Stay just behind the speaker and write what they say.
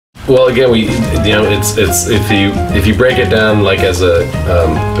Well, again, it's if you break it down like as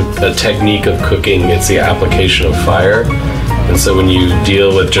a technique of cooking, it's the application of fire. And so when you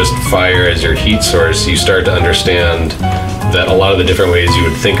deal with just fire as your heat source, you start to understand that a lot of the different ways you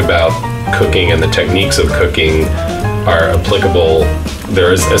would think about cooking and the techniques of cooking are applicable.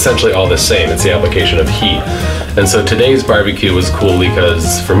 They're essentially all the same. It's the application of heat. And so today's barbecue was cool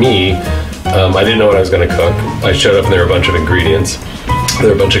because for me, I didn't know what I was going to cook. I showed up and there were a bunch of ingredients. There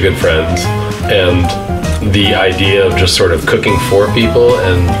were a bunch of good friends. And the idea of just sort of cooking for people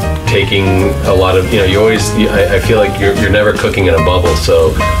and taking a lot of, I feel like you're never cooking in a bubble.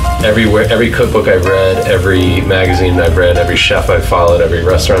 So every cookbook I've read, every magazine I've read, every chef I've followed, every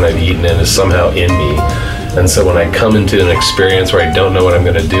restaurant I've eaten in is somehow in me. And so when I come into an experience where I don't know what I'm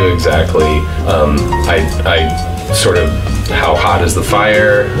going to do exactly, I sort of, how hot is the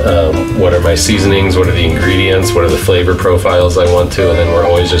fire? What are my seasonings? What are the ingredients? What are the flavor profiles I want to? And then we're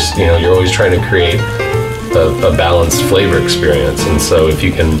always just, you're always trying to create a balanced flavor experience. And so if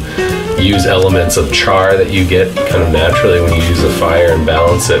you can use elements of char that you get kind of naturally when you use the fire and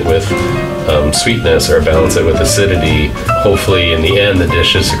balance it with sweetness or balance it with acidity, hopefully in the end the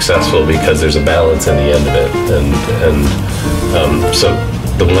dish is successful because there's a balance in the end of it. And so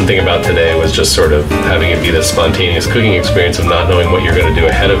the one thing about today was just sort of having it be this spontaneous cooking experience of not knowing what you're going to do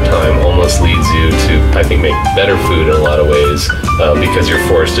ahead of time almost leads you to, I think, make better food in a lot of ways because you're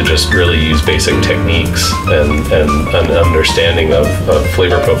forced to just really use basic techniques and an understanding of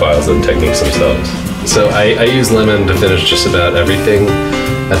flavor profiles and techniques themselves. So I use lemon to finish just about everything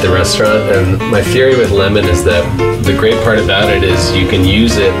at the restaurant, and my theory with lemon is that the great part about it is you can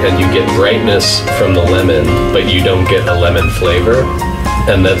use it and you get brightness from the lemon, but you don't get a lemon flavor.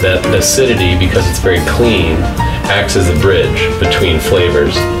 And that acidity, because it's very clean, acts as a bridge between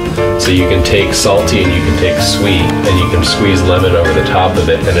flavors. So you can take salty and you can take sweet and you can squeeze lemon over the top of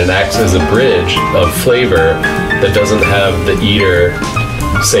it, and it acts as a bridge of flavor that doesn't have the eater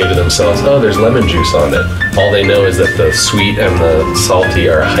say to themselves, oh, there's lemon juice on it. All they know is that the sweet and the salty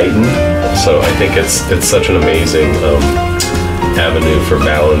are heightened. So I think it's such an amazing avenue for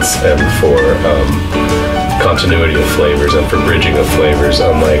balance and for continuity of flavors and for bridging of flavors,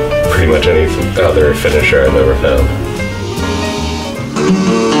 unlike pretty much any other finisher I've ever found.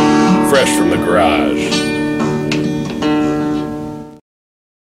 Fresh from the garage.